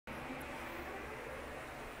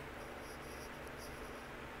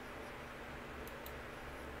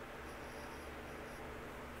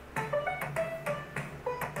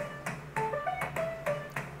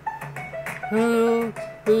Ooh,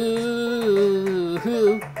 ooh,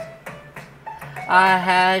 ooh. I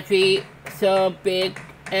had feet so big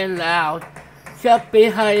and loud, shut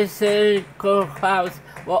behind a circle house.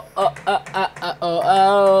 Whoa,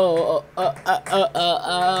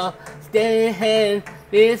 stay in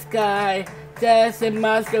the sky, just a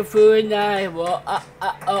monster through the night. Whoa,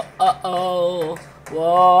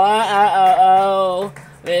 whoa,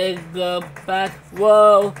 we go back.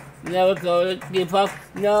 Whoa, never gonna give up.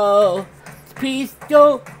 No, please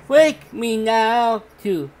don't wake me now.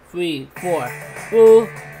 2, 3, 4. Ooh,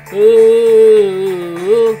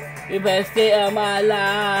 ooh, the best day of my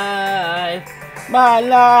life, my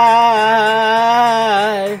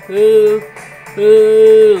life. Ooh,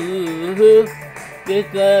 ooh, ooh, this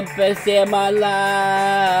is the best day of my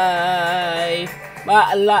life,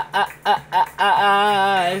 my life.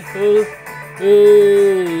 Ooh,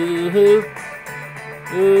 ooh,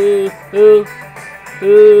 ooh, ooh,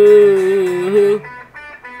 ooh.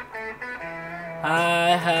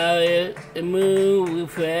 I have a movie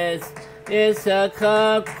friends. It's a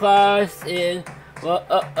car crossing. Whoa,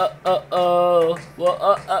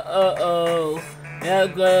 whoa. Now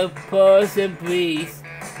go pause and breathe.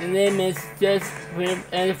 The name is just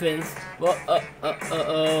elephants. Whoa,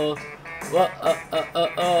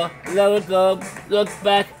 whoa. Never go look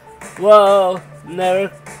back. Whoa, never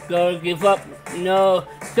go give up. No,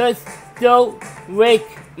 just don't wake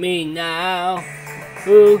me now.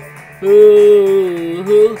 Ooh.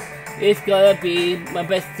 Ooh, it's gonna be my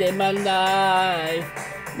best day of my life,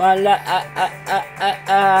 my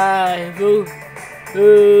life. Ooh,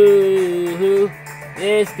 ooh,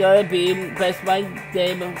 it's gonna be best my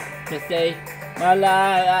day, my best day, my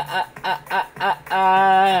life.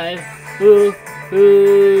 Ooh,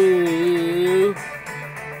 ooh,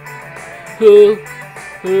 ooh,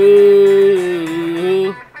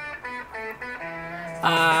 ooh.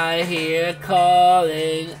 I hear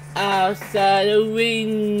calling outside the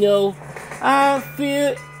window. I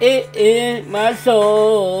feel it in my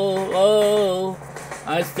soul. Oh,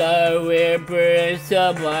 I start with birds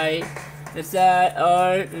of light. Inside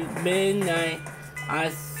our midnight, I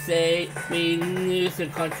say we lose the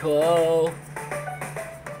control.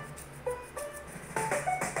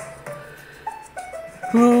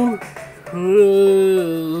 Ooh,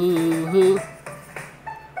 ooh, ooh.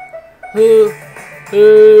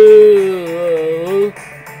 Ooh,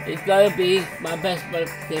 it's gonna be my best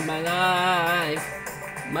birthday, my life,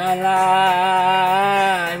 my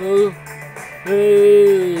life. Ooh,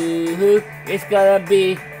 ooh, it's gonna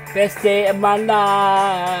be best day of my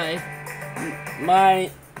life, my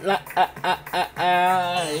life.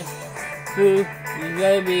 Ooh,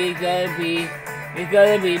 it's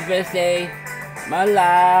gonna be best day, my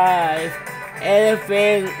life.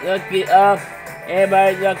 Elephant, look it up.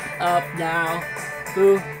 Everybody look up now.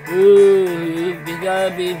 Ooh, it's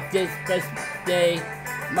gonna be this best day,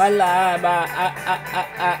 my life,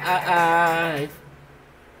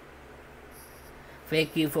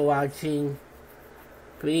 Thank you for watching.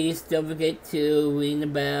 Please don't forget to ring the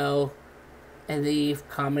bell and leave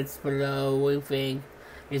comments below what you think.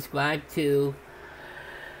 Subscribe to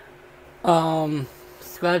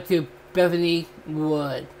Bethany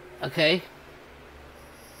Wood. Okay?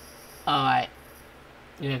 Alright.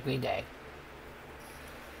 You have a great day.